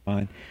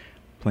mine,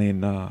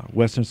 playing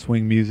Western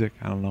swing music.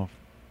 I don't know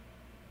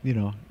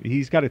if,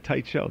 he's got a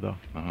tight show, though.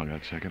 Oh, I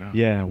got to check it out.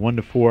 Yeah, 1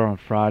 to 4 on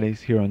Fridays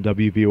here on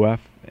WVOF,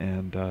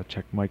 and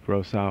check Mike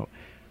Gross out.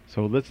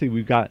 So let's see,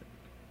 we've got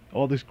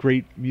all this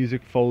great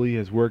music Foley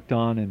has worked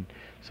on, and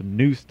some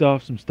new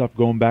stuff, some stuff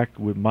going back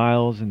with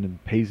Miles and the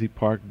Paisley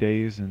Park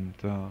days, and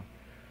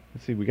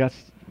let's see,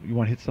 you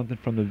want to hit something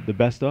from the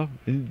best of?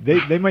 And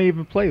they might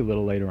even play a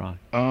little later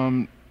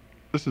on.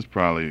 This is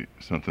probably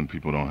something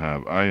people don't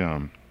have.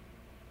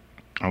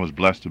 I was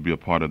blessed to be a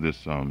part of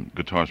this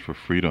Guitars for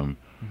Freedom.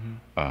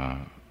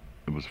 Mm-hmm.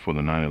 It was for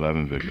the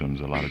 9/11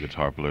 victims. A lot of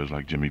guitar players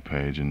like Jimmy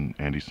Page and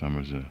Andy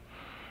Summers,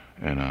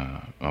 and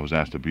I was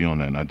asked to be on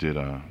that. And I did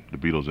the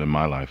Beatles in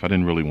my life. I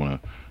didn't really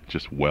want to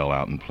just well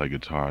out and play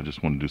guitar. I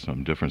just wanted to do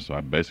something different. So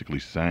I basically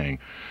sang,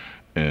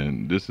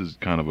 and this is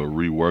kind of a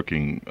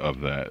reworking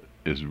of that.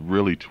 It's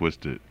really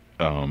twisted.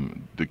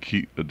 The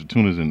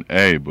tune is in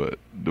A, but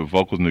the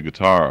vocals and the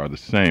guitar are the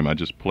same. I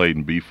just played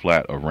in B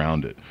flat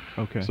around it.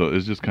 Okay. So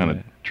it's just kind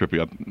of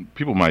trippy.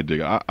 People might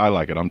dig it. I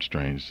like it. I'm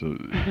strange. So,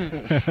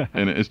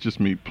 and it's just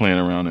me playing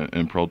around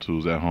in Pro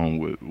Tools at home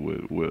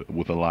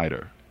with a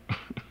lighter.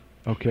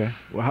 Okay.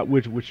 Well,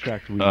 which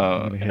track do we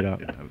want to hit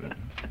up? 11.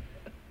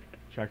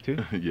 Track 2?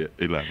 Yeah,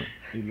 11.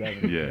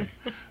 11. Yeah.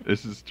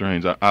 This is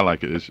strange. I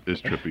like it. It's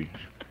trippy.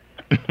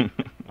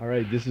 All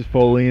right. This is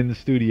Foley in the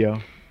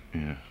studio.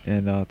 Yeah.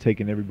 And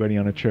taking everybody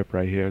on a trip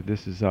right here.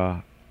 This is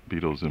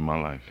Beatles in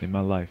my life. In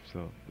my life.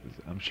 So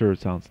I'm sure it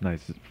sounds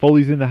nice.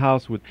 Foley's in the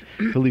house with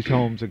Felice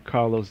Holmes and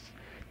Carlos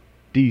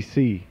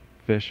D.C.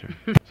 Fisher.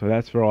 So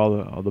that's for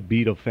all the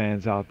Beatle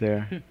fans out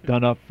there.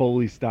 Done up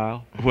Foley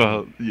style.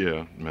 Well,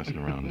 yeah, messing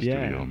around in the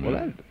studio, man.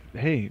 Well,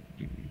 hey,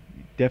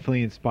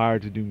 definitely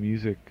inspired to do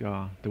music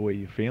the way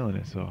you're feeling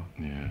it. So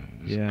yeah,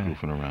 just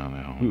goofing around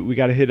at home. We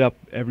got to hit up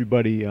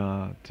everybody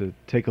to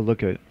take a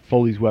look at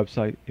Foley's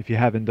website if you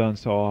haven't done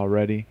so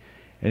already.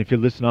 And if you're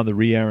listening on the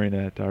re-airing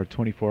at our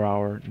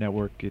 24-hour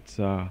network, it's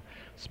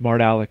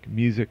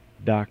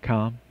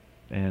smartalecmusic.com.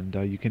 And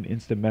you can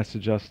instant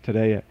message us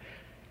today at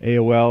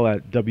AOL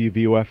at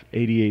WVOF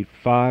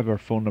 885. Our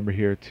phone number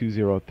here,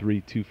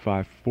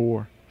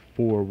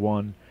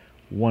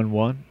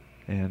 203-254-4111.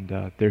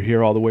 And they're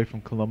here all the way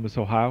from Columbus,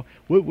 Ohio.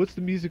 What's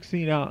the music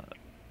scene out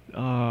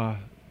now?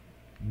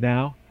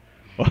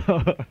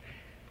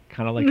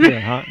 Kind of like here,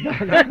 huh?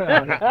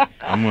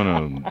 I'm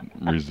going to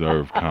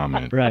reserve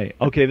comment. Right.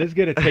 Okay, let's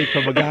get a take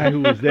from a guy who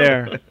was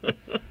there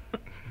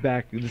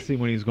back, let's see,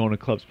 when he was going to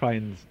clubs, probably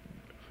in the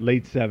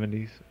late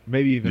 70s,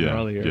 maybe even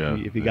earlier,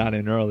 if he got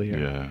in earlier.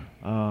 Yeah.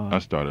 I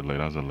started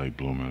late. I was a late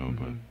bloomer, though,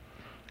 but...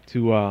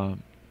 To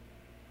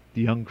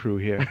the young crew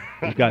here.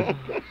 We've got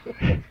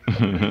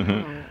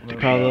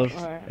Carlos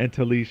and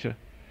Talisha.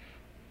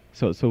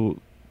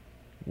 So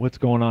what's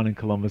going on in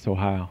Columbus,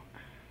 Ohio?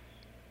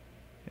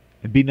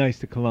 And be nice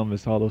to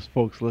Columbus, all those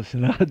folks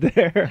listening out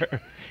there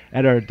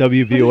at our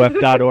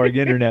WVOF.org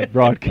internet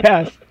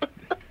broadcast.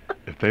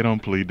 If they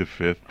don't plead the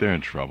fifth, they're in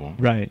trouble.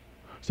 Right.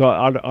 So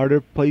are there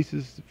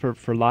places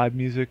for live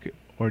music,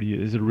 or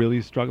is it really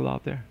a struggle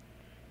out there?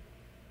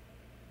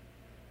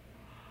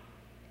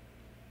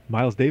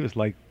 Miles Davis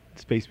liked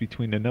space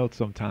between the notes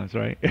sometimes,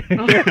 right?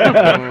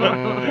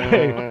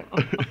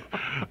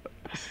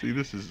 See,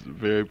 this is a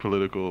very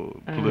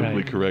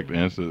politically correct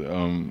answer,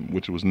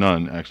 which was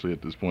none actually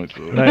at this point.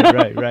 So.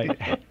 Right.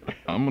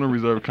 I'm gonna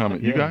reserve a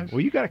comment. Yeah. You guys?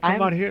 Well, you gotta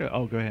come out here.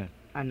 Oh, go ahead.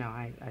 No,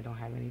 I don't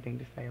have anything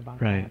to say about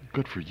that. Right.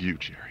 Good for you,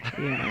 Jerry.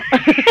 Yeah.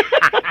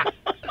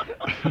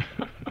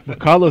 Well,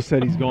 Carlos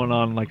said he's going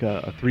on like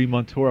a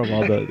 3-month tour of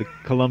all the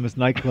Columbus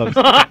nightclubs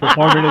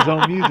performing his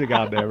own music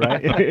out there,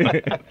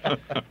 right?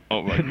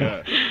 Oh my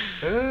God.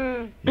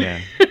 Yeah.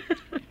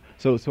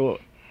 So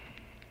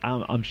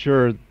I'm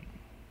sure,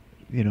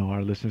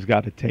 our listeners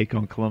got a take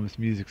on Columbus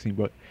music scene,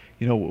 but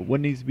what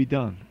needs to be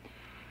done?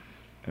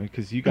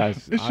 Because you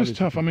guys, it's just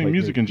tough. I mean,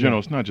 music in general.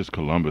 It's not just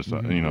Columbus.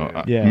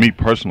 Mm-hmm. Me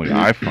personally,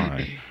 I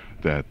find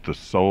that the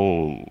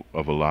soul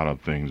of a lot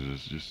of things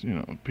is just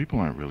people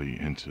aren't really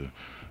into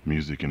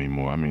music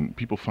anymore. I mean,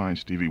 people find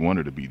Stevie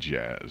Wonder to be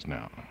jazz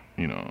now.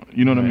 You know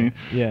what I mean?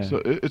 Yeah.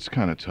 So it's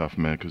kind of tough,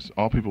 man, because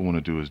all people want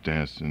to do is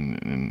dance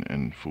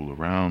and fool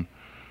around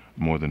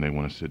more than they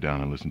want to sit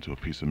down and listen to a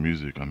piece of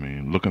music. I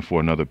mean, looking for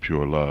another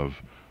Pure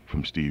Love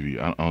from Stevie,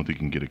 I don't think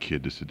you can get a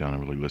kid to sit down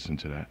and really listen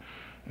to that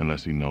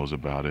unless he knows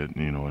about it,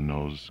 and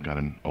got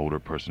an older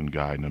person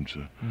guiding them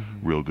to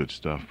real good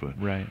stuff. But,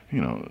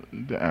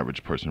 the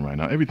average person right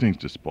now, everything's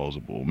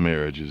disposable.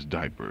 Marriages,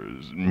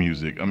 diapers,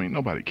 music. I mean,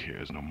 nobody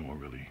cares no more,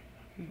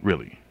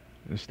 really.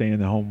 They're staying in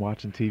the home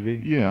watching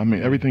TV. Yeah, I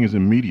mean, everything is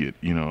immediate,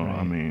 Right.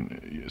 I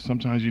mean,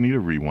 sometimes you need a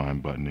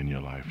rewind button in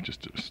your life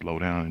just to slow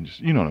down and just,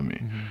 you know what I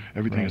mean? Mm-hmm.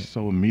 Everything is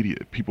so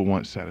immediate. People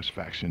want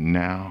satisfaction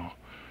now.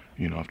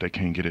 If they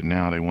can't get it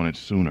now, they want it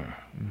sooner.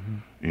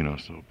 Mm-hmm.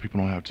 So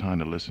people don't have time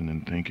to listen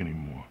and think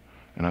anymore.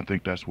 And I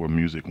think that's where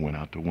music went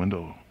out the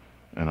window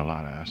in a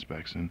lot of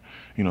aspects. And,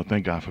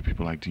 thank God for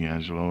people like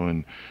D'Angelo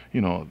and,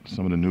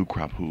 some of the new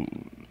crop who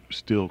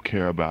still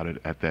care about it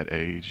at that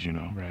age,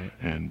 Right.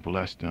 And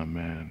bless them,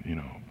 man.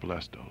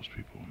 Bless those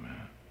people,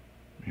 man.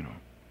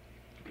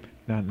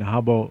 Now how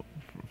about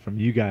from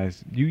you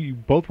guys? You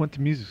both went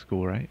to music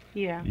school, right?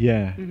 Yeah.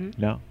 Yeah. Mhm.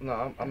 No.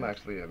 No, I'm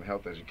actually in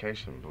health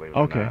education, believe it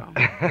Okay. or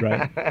not.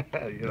 Right.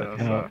 You know, No.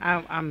 so.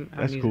 I'm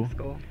That's music cool.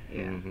 school.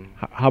 Yeah. Hmm.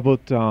 How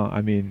about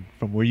I mean,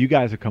 from where you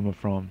guys are coming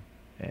from,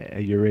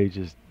 at your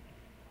ages,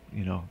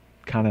 you know,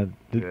 kind of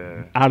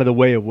Yeah. out of the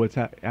way of what's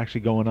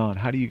actually going on.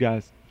 How do you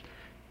guys,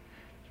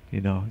 you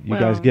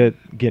guys Well,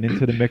 get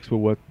into the mix with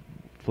what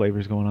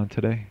flavors going on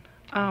today?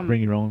 Bring um,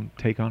 your own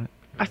take on it.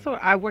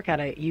 I work at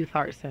a youth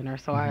art center,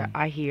 so Mhm.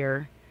 I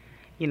hear,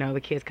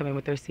 the kids come in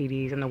with their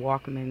CDs and their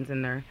Walkmans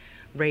and their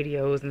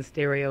radios and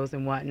stereos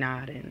and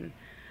whatnot, and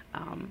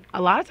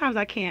a lot of times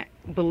I can't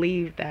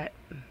believe that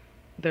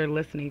they're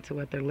listening to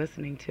what they're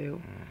listening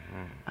to.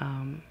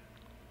 Um,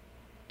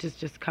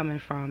 just coming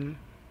from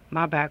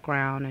my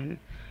background,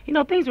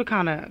 and things were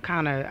kind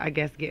of I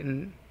guess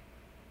getting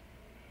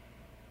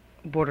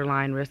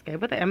borderline risque,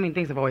 but I mean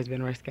things have always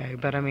been risque,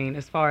 but I mean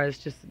as far as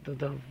just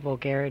the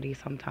vulgarity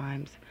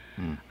sometimes,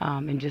 Mm.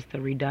 and just the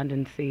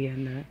redundancy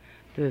and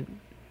the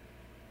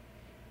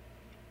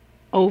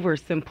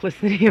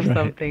oversimplicity of some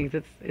Right. things,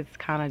 it's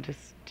kind of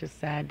just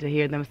sad to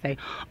hear them say,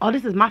 oh,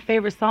 this is my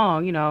favorite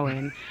song,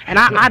 and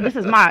I this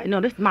is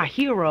this is my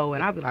hero,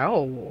 and I'd be like,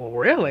 oh,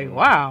 really,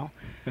 wow.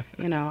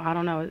 I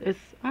don't know. It's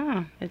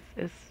I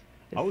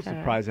was sad.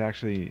 surprised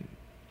actually.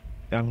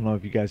 I don't know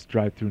if you guys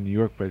drive through New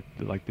York, but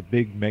like the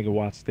big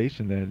megawatt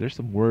station there's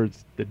some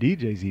words the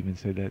DJs even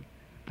say that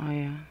Oh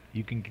yeah.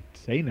 you can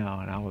say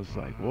now, and I was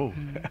like, whoa,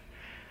 Mm.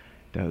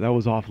 that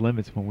was off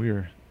limits when we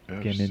were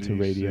getting into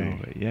radio. FCC.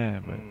 But yeah,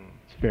 but Mm.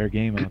 it's fair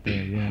game out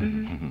there. Yeah.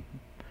 Mhm.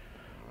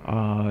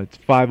 Mhm. It's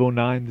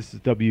 5:09. This is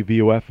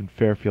WVOF in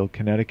Fairfield,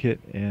 Connecticut,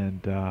 and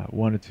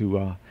wanted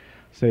to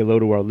say hello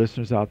to our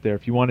listeners out there.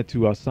 If you wanted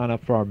to sign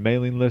up for our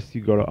mailing list,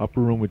 you go to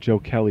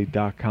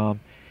upperroomwithjoekelly.com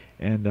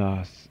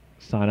and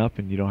sign up,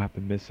 and you don't have to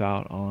miss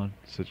out on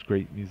such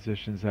great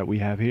musicians that we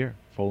have here,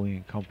 Foley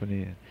and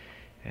Company,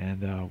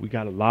 and we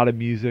got a lot of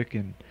music.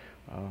 And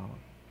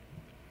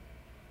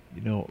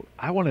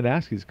I wanted to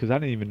ask you this because I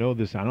didn't even know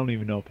this. I don't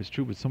even know if it's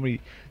true, but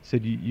somebody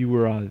said you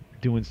were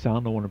doing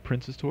sound on one of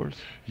Prince's tours.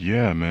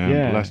 Yeah, man.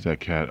 Yeah. Bless that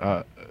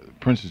cat.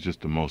 Prince is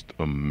just the most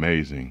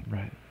amazing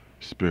Right.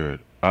 spirit.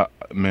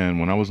 Man,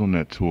 when I was on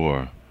that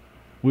tour,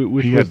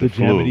 Which he was had the the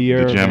Jam of flu, the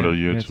Year, the or Jam of the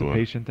Year tour.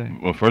 Emancipation thing.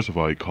 Well, first of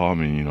all, he called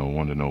me,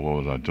 wanted to know what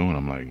was I doing.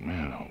 I'm like,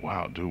 man,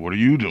 wow, dude, what are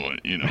you doing?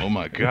 Oh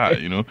my God,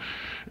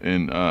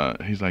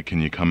 And he's like,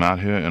 can you come out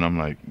here? And I'm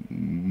like,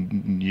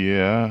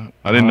 yeah.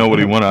 I didn't know what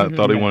he wanted. I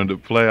thought he wanted to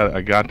play.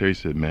 I got there. He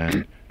said,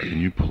 man, can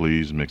you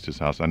please mix this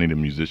house? I need a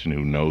musician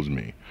who knows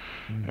me.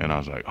 And I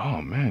was like,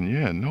 oh man,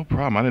 yeah, no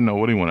problem. I didn't know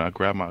what he wanted. I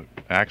grabbed my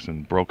axe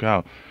and broke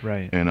out.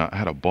 Right. And I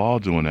had a ball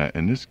doing that.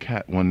 And this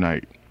cat one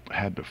night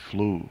had the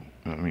flu.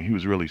 I mean, he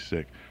was really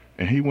sick.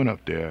 And he went up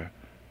there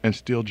and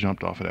still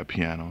jumped off of that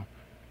piano.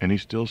 And he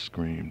still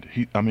screamed.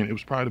 It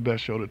was probably the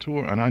best show of the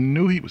tour. And I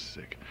knew he was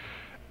sick.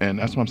 And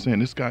that's what I'm saying.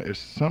 This guy, is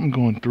something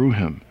going through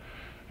him,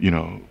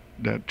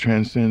 that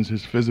transcends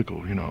his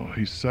physical.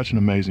 He's such an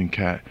amazing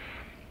cat.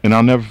 And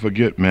I'll never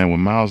forget, man, when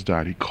Miles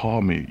died, he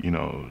called me,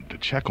 to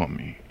check on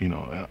me, and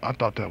I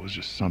thought that was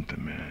just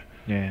something, man.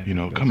 Yeah.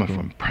 that's Coming cool.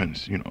 from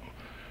Prince, And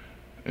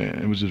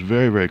it was just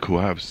very, very cool.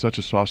 I have such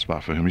a soft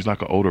spot for him. He's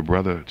like an older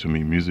brother to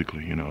me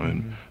musically,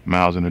 and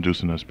Miles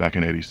introducing us back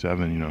in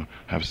 '87, I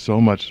have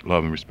so much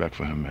love and respect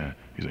for him, man.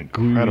 He's Were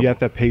incredible. you at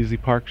that Paisley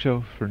Park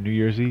show for New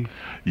Year's Eve?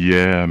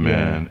 Yeah,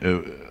 man.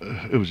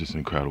 It was just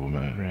incredible,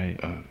 man.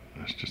 Right.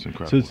 It's just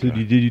incredible. So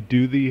did you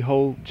do the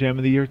whole Jam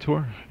of the Year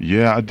tour?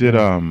 Yeah, I did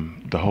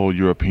the whole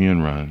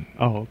European run.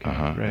 Oh, okay.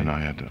 Right. And I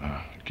had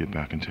to get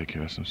back and take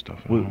care of some stuff.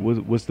 at What,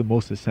 home. what's the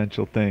most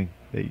essential thing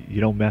that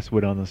you don't mess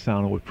with on the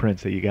sound with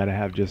Prince that you got to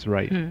have just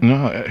right?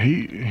 No,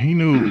 he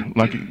knew,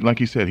 like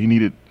he said, he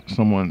needed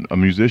a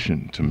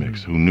musician to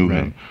mix who knew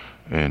him.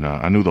 And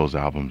I knew those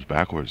albums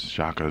backwards,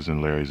 Shaka's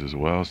and Larry's as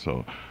well.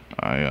 So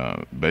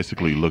I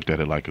basically looked at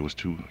it like it was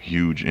two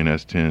huge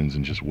NS10s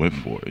and just went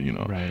for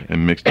it, Right.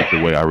 and mixed it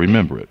the way I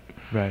remember it.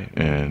 Right.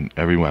 And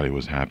everybody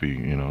was happy,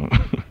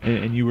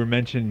 And you were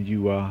mentioning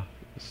you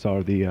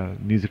saw the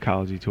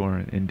musicology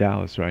tour in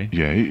Dallas, right?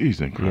 Yeah,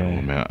 he's incredible,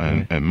 Yeah, man.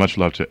 yeah. And much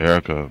love to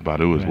Erica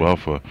Badu as Right. well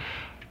for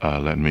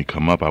letting me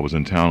come up. I was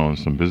in town on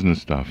some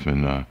business stuff,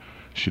 and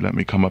she let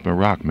me come up and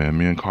rock, man.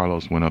 Me and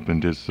Carlos went up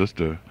and did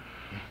Sister.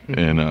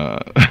 And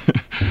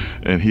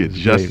and he had It was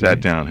just great, sat right?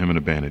 down. Him and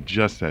the band had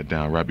just sat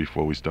down right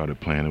before we started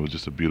playing. It was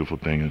just a beautiful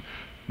thing,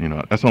 and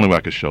that's the only way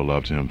I could show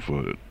love to him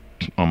for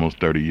almost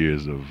 30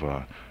 years of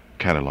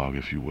catalog,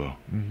 if you will.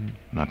 Mm-hmm.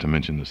 Not to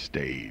mention the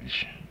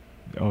stage.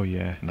 Oh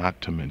yeah. Not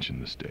to mention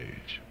the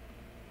stage.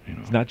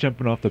 He's not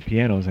jumping off the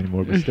pianos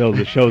anymore, but still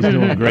the show's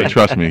doing great.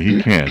 Trust me,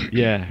 he can.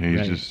 Yeah, He's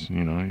right. just,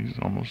 he's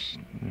almost,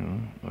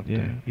 up Yeah,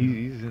 there.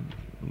 he's a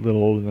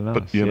little older than us.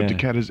 But but the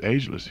cat is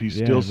ageless. He's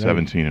Yeah, still right.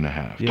 17 and a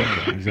half.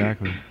 Yeah,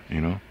 exactly.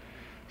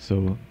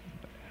 So,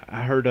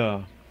 I heard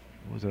what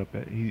was it up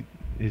at?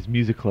 His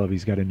music club.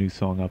 He's got a new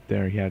song up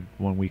there. He had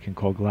one weekend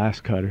called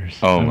Glass Cutters.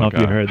 Oh, I don't my know if you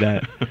God. heard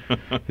that.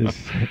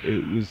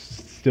 It was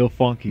still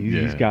funky.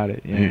 He's got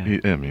it. Yeah.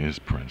 It's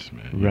Prince,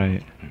 man.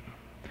 Right.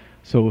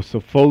 So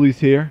Foley's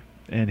here,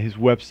 and his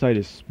website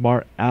is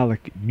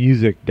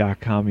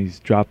smartalecmusic.com. He's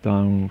dropped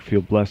on.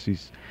 Feel blessed.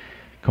 He's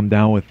come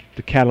down with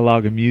the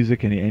catalog of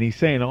music, and he's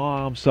saying, "Oh,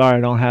 I'm sorry,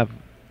 I don't have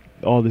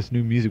all this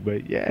new music,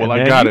 but yeah, Well,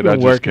 man, I got you've it. I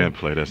been just working." can't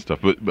play that stuff.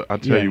 But I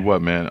tell Yeah. you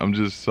what, man, I'm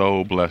just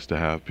so blessed to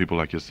have people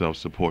like yourself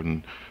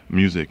supporting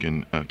music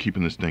and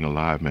keeping this thing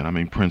alive, man. I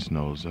mean, Prince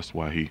knows. That's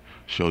why he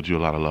showed you a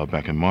lot of love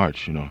back in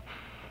March, you know.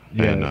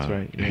 Yeah, And that's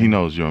right. Yeah. he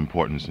knows your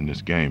importance in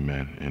this game,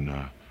 man. And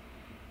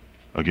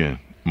again,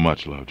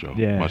 much love, Joe.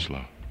 Yeah. Much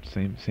love.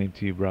 Same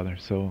to you, brother.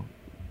 So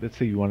let's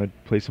see. You want to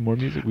play some more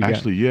music? We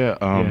Actually, yeah.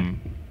 yeah.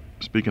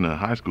 Speaking of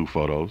high school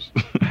photos,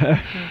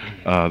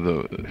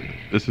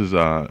 this is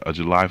a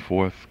July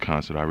 4th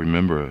concert. I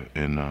remember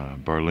in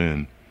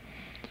Berlin,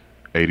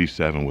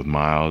 '87, with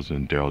Miles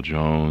and Daryl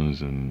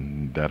Jones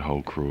and that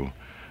whole crew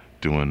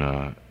doing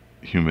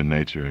Human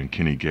Nature, and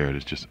Kenny Garrett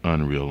is just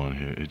unreal on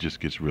here. It just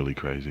gets really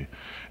crazy.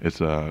 It's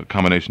a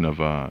combination of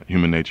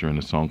Human Nature and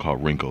a song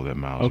called Wrinkle that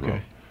Miles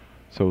Okay.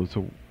 wrote.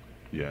 So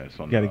Yeah, it's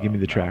on Gotta the give me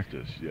the Miles track.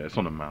 disc. Yeah, it's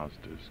on the Miles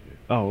disc.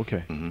 oh,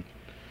 okay. Mm-hmm.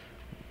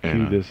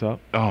 Cue this up.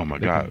 Oh my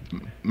They God,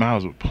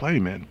 Miles would play,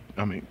 man.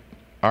 I mean,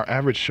 our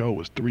average show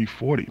was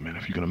 340, man.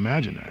 If you can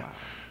imagine that,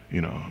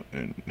 you know.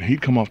 And he'd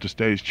come off the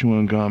stage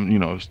chewing gum, you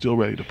know, still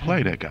ready to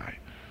play. That guy,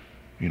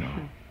 you know.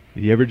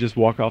 Did you ever just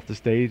walk off the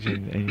stage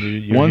and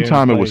you're One hearing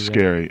time it play, was right?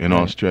 scary in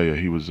Right. Australia.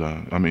 He was,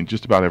 I mean,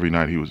 just about every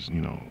night he was,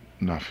 you know,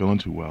 not feeling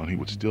too well, and he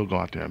would still go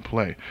out there and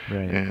play.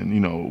 Right. And you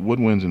know,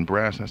 woodwinds and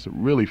brass, that's a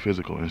really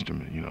physical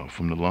instrument, you know,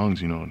 from the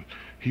lungs, you know. And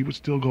he would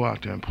still go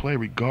out there and play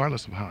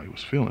regardless of how he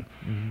was feeling.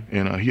 Mhm.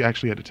 And he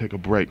actually had to take a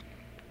break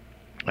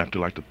after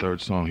like the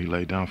third song. He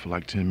laid down for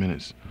like 10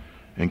 minutes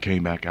and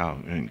came back out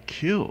and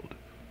killed.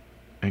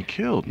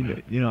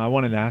 You know, I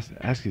wanted to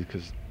ask you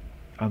because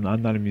I'm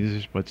not a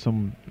musician, but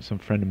some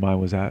friend of mine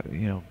was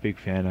big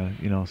fan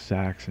of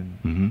sax and,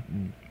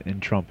 Mm-hmm.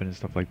 and trumpet and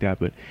stuff like that.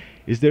 But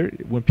is there,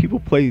 when people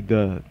play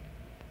the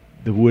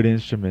wood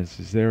instruments,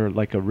 is there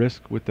like a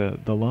risk with the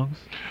lungs?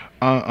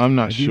 I'm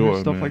not Have you heard sure,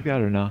 stuff man. like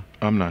that or not?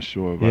 I'm not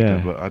sure about Yeah.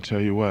 that, but I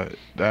tell you what,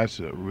 that's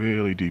a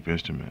really deep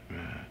instrument,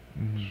 man.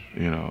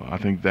 Mhm. You know, I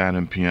think that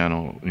and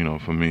piano, you know,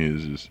 for me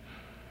is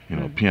you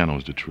know, Right. piano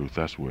is the truth.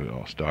 That's where it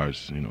all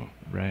starts, you know.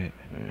 Right.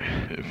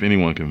 And if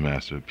anyone can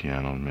master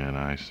piano, man,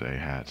 I say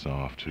hats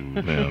off to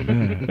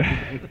them.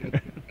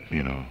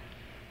 You know.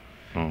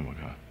 Oh my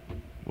God.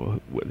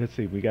 Well, let's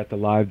see. We got the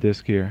live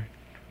disc here.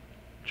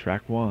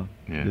 Track 1.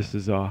 Yeah. This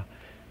is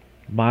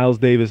Miles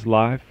Davis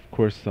live. Of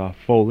course,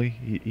 Foley.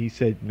 He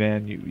said,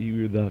 "Man,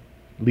 you were the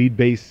lead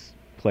bass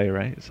player,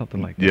 right?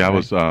 Something like that." Yeah, I right?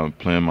 was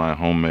playing my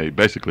homemade.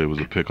 Basically, it was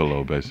a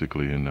piccolo,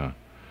 basically, and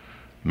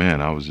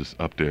man, I was just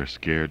up there,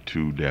 scared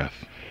to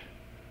death.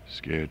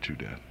 Scared to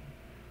death.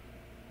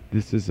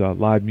 This is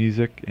live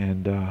music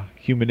and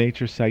Human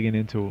Nature segueing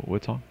into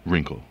what song?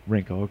 Wrinkle.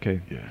 Wrinkle.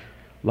 Okay. Yeah.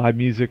 Live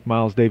music.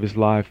 Miles Davis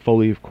live.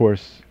 Foley, of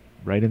course,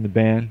 right in the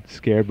band.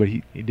 Scared, but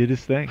he did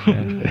his thing.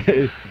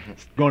 Man.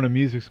 Going to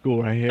music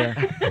school right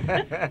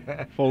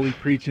here. Foley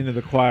preaching to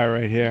the choir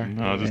right here.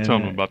 No, I was just And,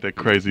 telling him about that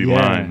crazy yeah.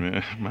 line,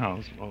 man.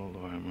 Miles. Oh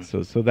Lord. have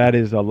mercy. So that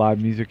is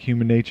live music.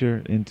 Human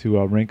Nature into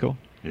Wrinkle.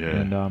 Yeah.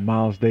 And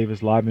Miles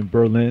Davis live in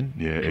Berlin.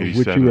 Yeah, of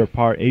which 87. you were a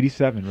part.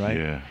 87, right?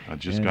 Yeah, I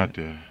just And- got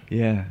there.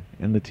 Yeah.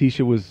 And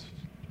Letitia was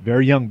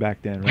very young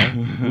back then, right?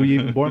 Were you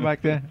even born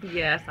back then?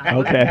 Yes, I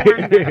Okay. was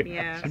born then,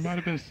 yes. She might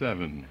have been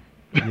 7.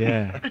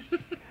 Yeah.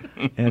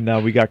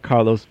 And we got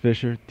Carlos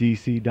Fisher,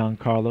 DC Don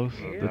Carlos,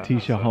 Yeah.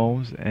 Letitia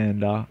Holmes,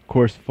 and of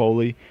course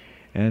Foley.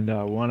 And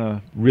I want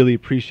to really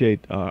appreciate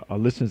our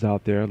listeners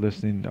out there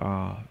listening.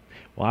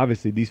 Well,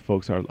 obviously these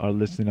folks are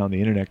listening on the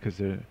internet because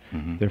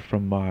Mhm. they're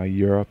from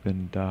Europe,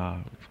 and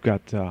we've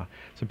got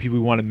some people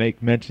we want to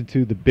make mention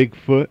to: the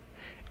Bigfoot,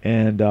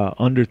 and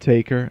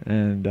Undertaker,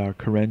 and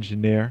Karen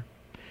Janier,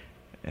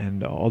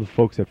 and all the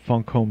folks at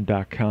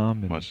funkhome.com.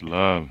 And Much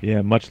love.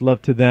 yeah, much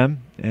love to them.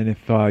 And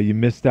if you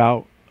missed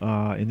out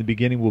in the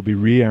beginning, we'll be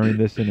re-airing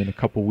this in a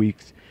couple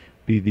weeks.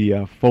 Be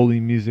the Foley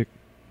music.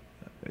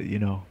 You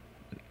know,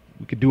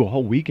 we could do a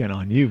whole weekend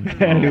on you, Oh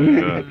man.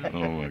 my God.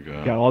 Oh my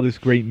God. Got all this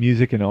great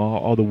music and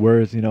all the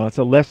words. You know, it's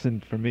a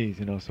lesson for me.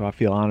 You know, so I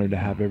feel honored to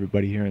have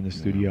everybody here in the Yeah,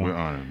 studio. We're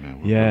honored,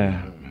 man. We're Yeah, really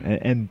honored, man.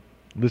 and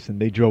listen,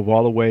 they drove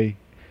all the way,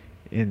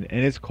 and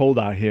it's cold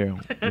out here.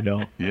 You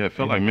know. Yeah, it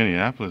felt like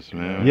Minneapolis,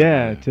 man.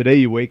 Yeah, today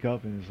you wake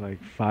up and it's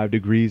like 5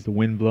 degrees, the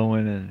wind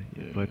blowing, and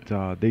Yeah.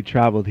 but they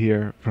traveled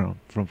here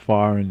from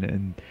far,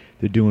 and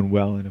they're doing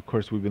well. And of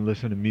course, we've been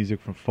listening to music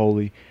from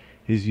Foley,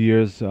 his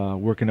years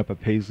working up at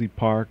Paisley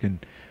Park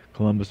and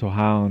Columbus,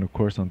 Ohio, and of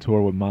course on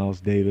tour with Miles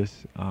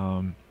Davis.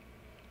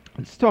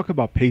 Let's talk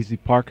about Paisley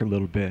Park a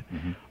little bit.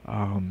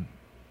 Mhm.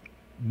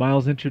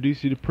 Miles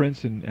introduced you to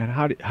Prince, and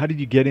how did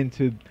you get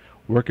into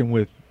working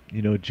with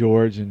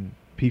George and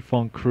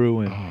P-Funk crew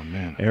and Oh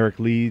man. Eric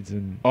Leeds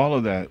and All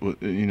of that,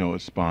 you know,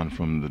 it spawned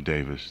from the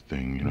Davis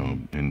thing, you know,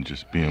 and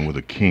just being with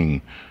a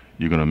king,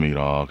 you're gonna meet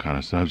all kind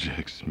of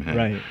subjects, man.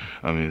 right?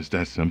 I mean, it's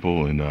that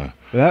simple, and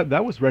But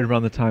that was right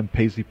around the time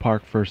Paisley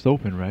Park first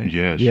opened, right?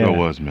 yeah, it sure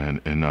was, man.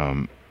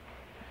 And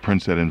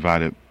Prince had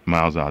invited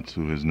Miles out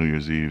to his New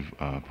Year's Eve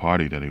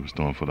party that he was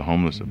throwing for the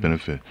homeless, a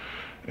benefit.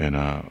 And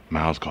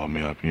Miles called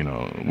me up. You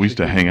know, we used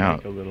to hang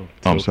out. Oh,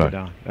 I'm sorry.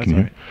 That's Can all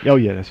you- right. Oh,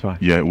 yeah, that's fine.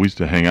 Yeah, we used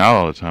to hang out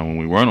all the time when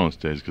we weren't on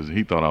stage because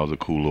he thought I was a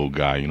cool little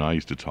guy. You know, I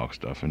used to talk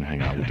stuff and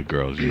hang out with the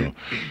girls, you know.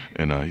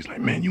 And he's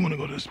like, man, you want to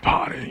go to this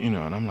party? You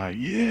know, and I'm like,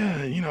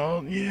 yeah, you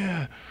know,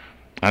 yeah.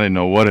 I didn't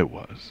know what it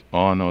was.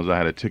 All I know is I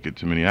had a ticket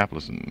to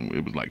Minneapolis and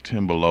it was like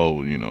 10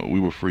 below, you know. We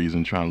were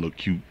freezing, trying to look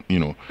cute, you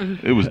know.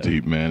 It was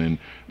deep, man. And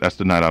that's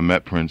the night I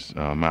met Prince.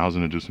 Miles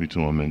introduced me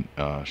to him.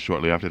 And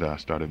shortly after that, I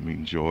started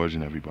meeting George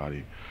and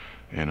everybody.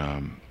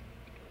 And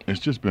it's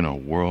just been a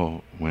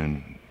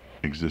whirlwind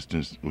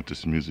existence with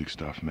this music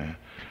stuff, man.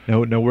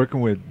 No,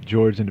 working with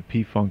George and the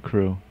P-Funk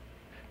crew.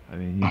 I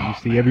mean, you Oh,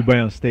 see man. everybody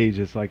on stage.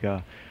 It's like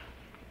a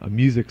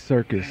music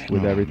circus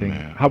with Oh, everything.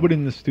 man. How about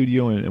in the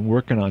studio and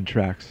working on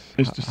tracks?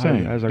 It's the How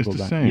same. does that It's go the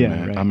back? same, Yeah,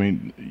 man. right. I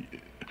mean,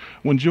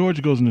 when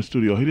George goes in the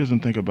studio, he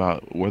doesn't think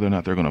about whether or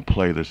not they're going to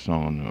play this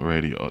song on the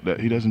radio. That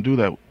he doesn't do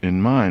that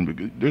in mind.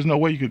 Because there's no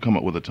way you could come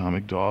up with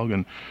Atomic Dog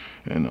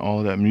and all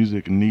of that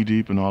music, Knee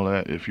Deep and all of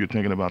that, if you're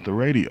thinking about the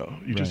radio.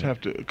 You just Right. have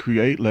to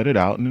create, let it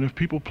out, and then if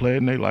people play it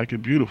and they like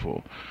it,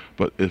 beautiful.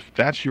 But if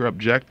that's your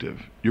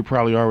objective, you're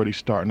probably already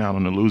starting out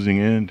on the losing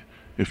end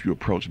if you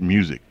approach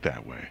music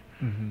that way.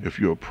 Mhm. If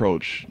you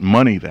approach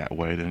money that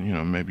way, then, you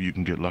know, maybe you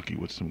can get lucky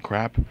with some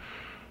crap,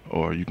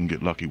 or you can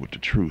get lucky with the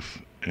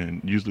truth.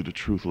 And usually the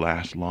truth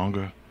lasts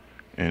longer,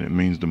 and it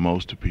means the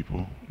most to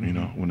people, you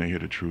know, when they hear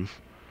the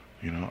truth.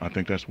 You know, I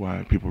think that's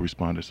why people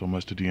responded so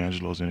much to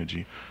D'Angelo's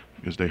energy,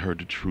 because they heard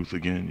the truth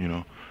again, you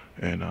know.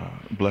 And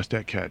bless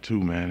that cat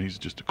too, man. He's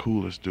just the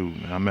coolest dude,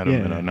 man. I met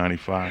him Yeah. in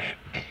 '95.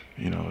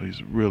 You know,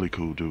 he's a really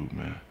cool dude,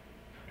 man.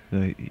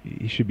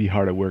 He should be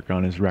hard at work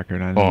on his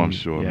record. I know Oh, I'm he-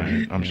 sure, yeah,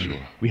 man. I'm yeah. sure.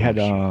 We had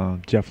I'm sure.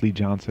 Jeff Lee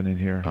Johnson in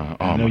here. Oh,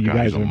 I know my you God,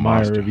 guys he's a are admirer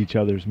monster. of each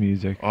other's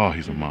music. Oh,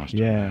 he's a monster.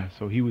 Yeah,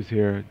 so he was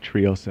here.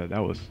 Trio set.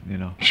 That was, you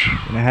know,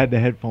 and I had the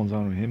headphones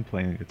on with him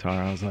playing the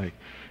guitar. I was like,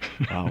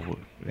 wow.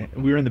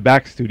 We were in the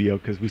back studio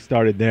because we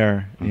started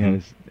there,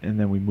 Mhm. and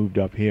then we moved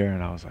up here,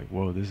 and I was like,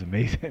 whoa, this is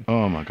amazing.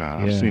 Oh my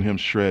God, I've Yeah. seen him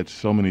shred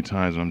so many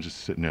times, and I'm just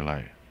sitting there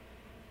like,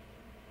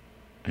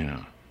 you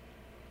know,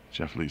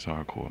 Jeff Lee's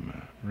hardcore,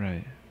 man.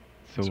 Right.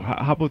 So So-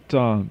 how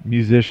about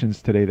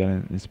musicians today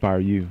that inspire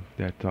you?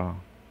 That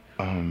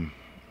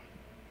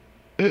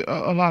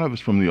A lot of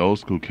it's from the old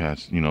school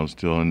cats, you know,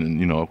 still, and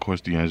you know, of course,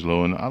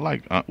 D'Angelo, and I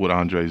like what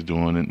Andre's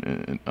doing,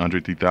 and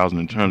Andre 3000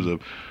 in terms of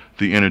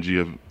the energy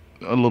of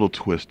a little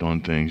twist on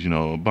things, you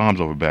know.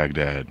 Bombs Over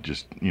Baghdad,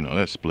 just, you know,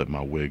 that split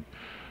my wig,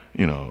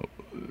 you know.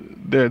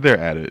 They're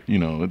at it, you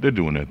know, they're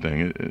doing their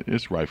thing.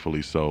 It's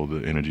rightfully so,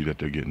 the energy that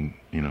they're getting,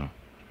 you know.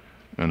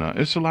 And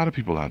it's a lot of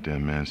people out there,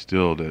 man,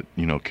 still that,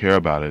 you know, care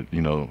about it,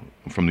 you know,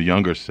 from the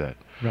younger set.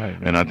 right.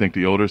 And I think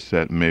the older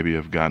set maybe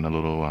have gotten a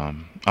little, I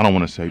don't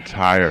want to say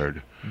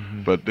tired,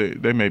 Mhm. but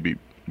they may be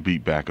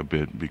beat back a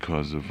bit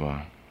because of,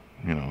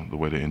 you know, the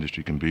way the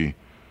industry can be,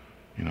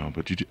 you know.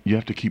 But you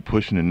have to keep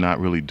pushing and not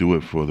really do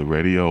it for the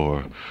radio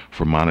or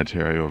for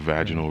monetary or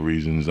vaginal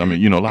reasons. I mean,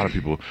 you know, a lot of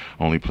people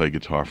only play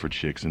guitar for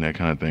chicks and that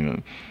kind of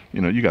thing. You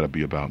know, you got to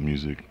be about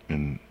music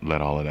and let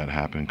all of that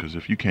happen, because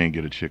if you can't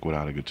get a chick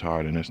without a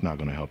guitar, then that's not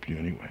going to help you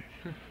anyway.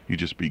 You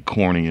just be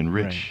corny and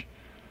rich.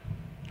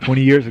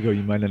 20 years ago,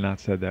 you might have not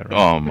said that, right?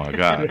 Oh my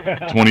God!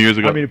 20 years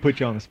ago. I mean to put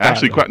you on the spot.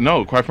 Actually,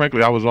 though. quite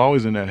frankly, I was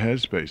always in that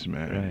headspace,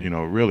 man. Right. You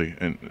know, really,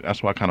 and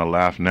that's why I kind of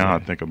laugh now. Yeah. I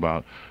think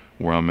about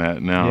where I'm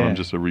at now. Yeah. I'm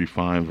just a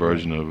refined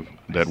version of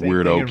that Same thing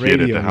weirdo in kid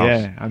radio, at the house.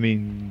 Yeah, I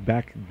mean,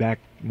 back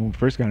when we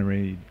first got on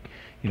radio,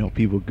 you know,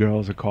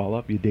 girls would call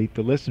up, you date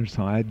the listener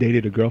song. I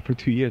dated a girl for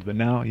 2 years, but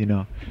now, you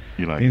know,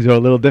 You like, things are a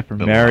little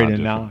different. a Married, lot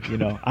and now, different. you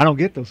know, I don't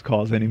get those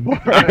calls anymore.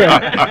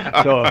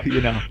 So, you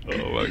know,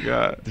 oh my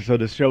God. so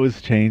the show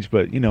has changed,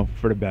 but, you know,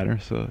 for the better.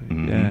 So,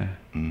 yeah.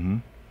 Mm-hmm.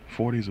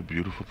 40 is a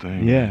beautiful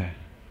thing. Yeah.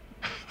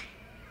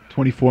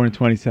 24 and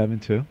 27,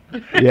 too.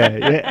 Yeah,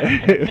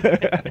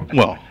 yeah.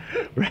 Well,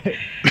 Right.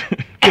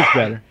 Gets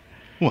better.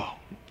 well.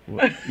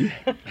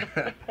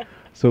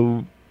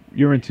 So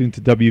you're in tune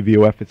to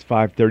WVOF. It's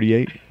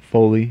 538.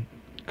 Foley,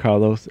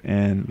 Carlos,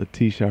 and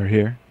Letitia are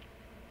here.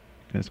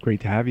 And it's great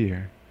to have you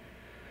here.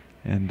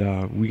 And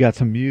we got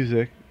some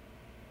music.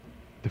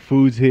 The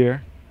food's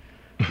here.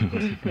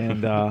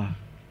 And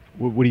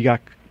what do you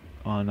got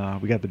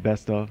on? We got the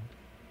best of.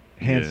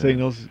 Hand Yeah.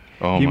 signals.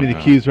 Oh Give my me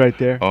God. the cues right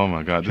there. Oh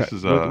my God. This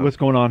is what's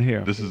going on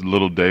here? This is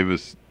Little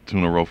Davis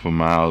Tuna Roll for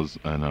Miles,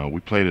 and we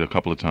played it a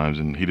couple of times,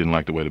 and he didn't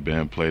like the way the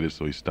band played it,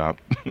 so he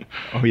stopped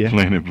Oh, yeah?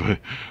 playing it. But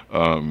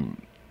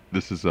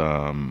this is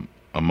a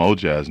Mo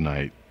Jazz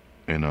night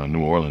in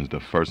New Orleans. The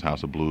first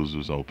House of Blues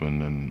was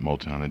open, and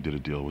Motown had did a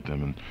deal with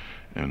them,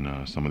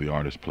 and some of the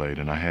artists played,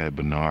 and I had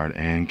Bernard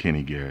and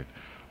Kenny Garrett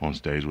on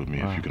stage with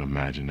me. Wow. If you can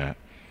imagine that.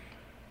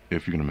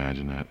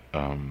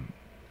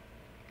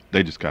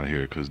 They just gotta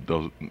hear it, because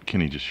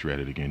Kenny just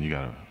shredded again. You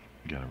gotta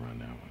run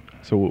that one.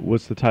 So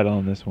what's the title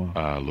on this one?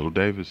 Little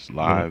Davis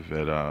live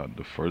at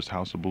the first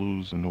House of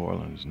Blues in New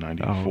Orleans,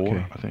 '94,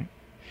 okay. I think.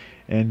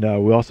 And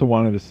we also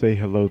wanted to say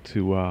hello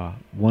to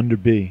Wonder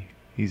B.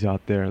 He's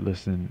out there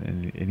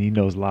listening, and he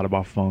knows a lot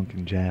about funk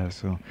and jazz.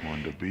 So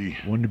Wonder B.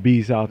 Wonder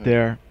B's out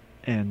there,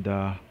 and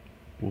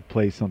we'll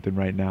play something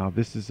right now.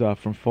 This is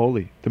from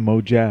Foley, the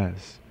Mo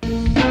Jazz.